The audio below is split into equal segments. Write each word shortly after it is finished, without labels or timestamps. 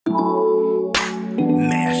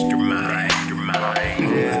Mastermind.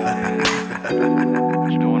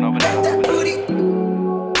 What you doing over there? That booty.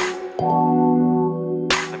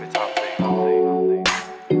 Let me talk to you.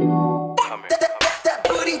 Come here. That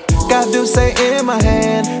booty. Got Deuce in my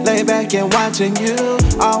hand, lay back and watching you.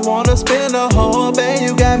 I wanna spin the whole day,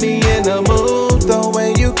 you got me in the mood. The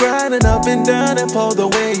way you grinding up and down and pull the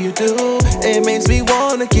way you do, it makes me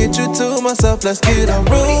wanna get you to myself, let's get a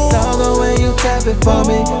room. Love the way you tap it for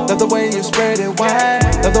me, love the way you spread it wide,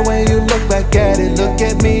 love the way you look back at it, look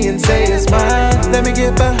at me and say it's mine. Let me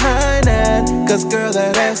get behind that, cause girl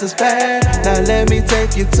that ass is fat. Now let me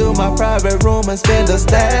take you to my private room and spend a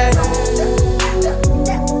stack.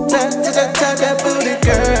 Tap that booty,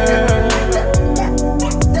 girl.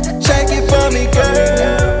 Shake it for me,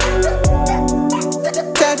 girl.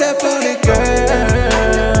 Tap that booty, girl.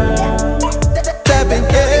 Tap it,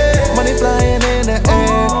 yeah. Money flying in the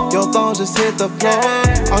air, your thongs just hit the floor.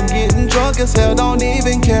 I'm getting drunk as hell, don't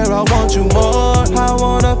even care, I want you more. I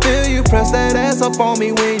wanna feel you press that ass up on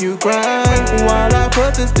me when you grind. While I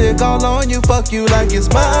put this dick all on you, fuck you like it's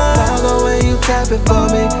mine. Love the way you tap it for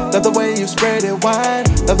me, love the way you spread it wide,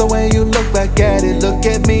 love the way you look back at it, look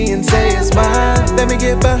at me and say it's mine. Let me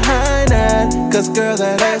get behind that, cause girl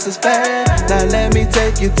that ass is fat. Now let me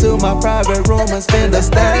take you to my private room and spend a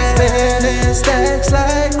stack. Spending stacks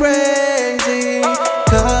like crazy,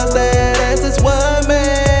 cause that ass is what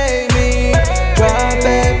made me drop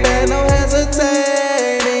that bag, no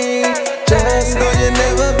hesitating. Just know you'll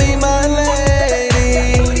never be my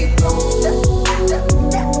lady.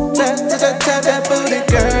 Tap that booty,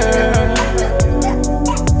 girl.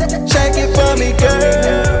 Shake it for me,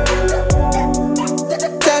 girl.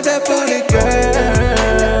 Tap that booty, girl.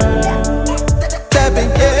 Tap it,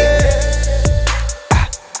 yeah.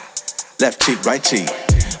 Left cheek, right cheek.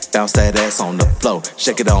 Bounce that ass on the floor,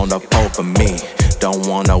 shake it on the pole for me. Don't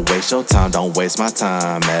wanna waste your time, don't waste my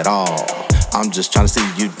time at all. I'm just tryna see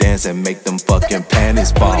you dance and make them fucking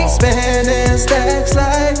panties fall. Spending stacks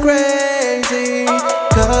like crazy,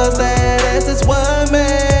 cause that ass is what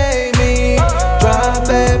made me drop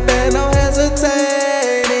that bag, no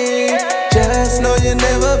hesitating. Just know you'll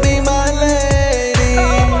never be my lady.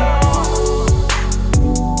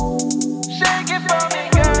 Shake it for me,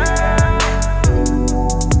 girl.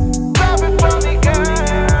 Drop it for me,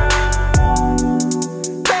 girl.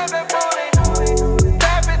 Tap it for me.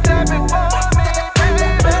 Tap it for me,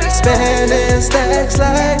 baby. Spending stacks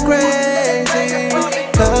like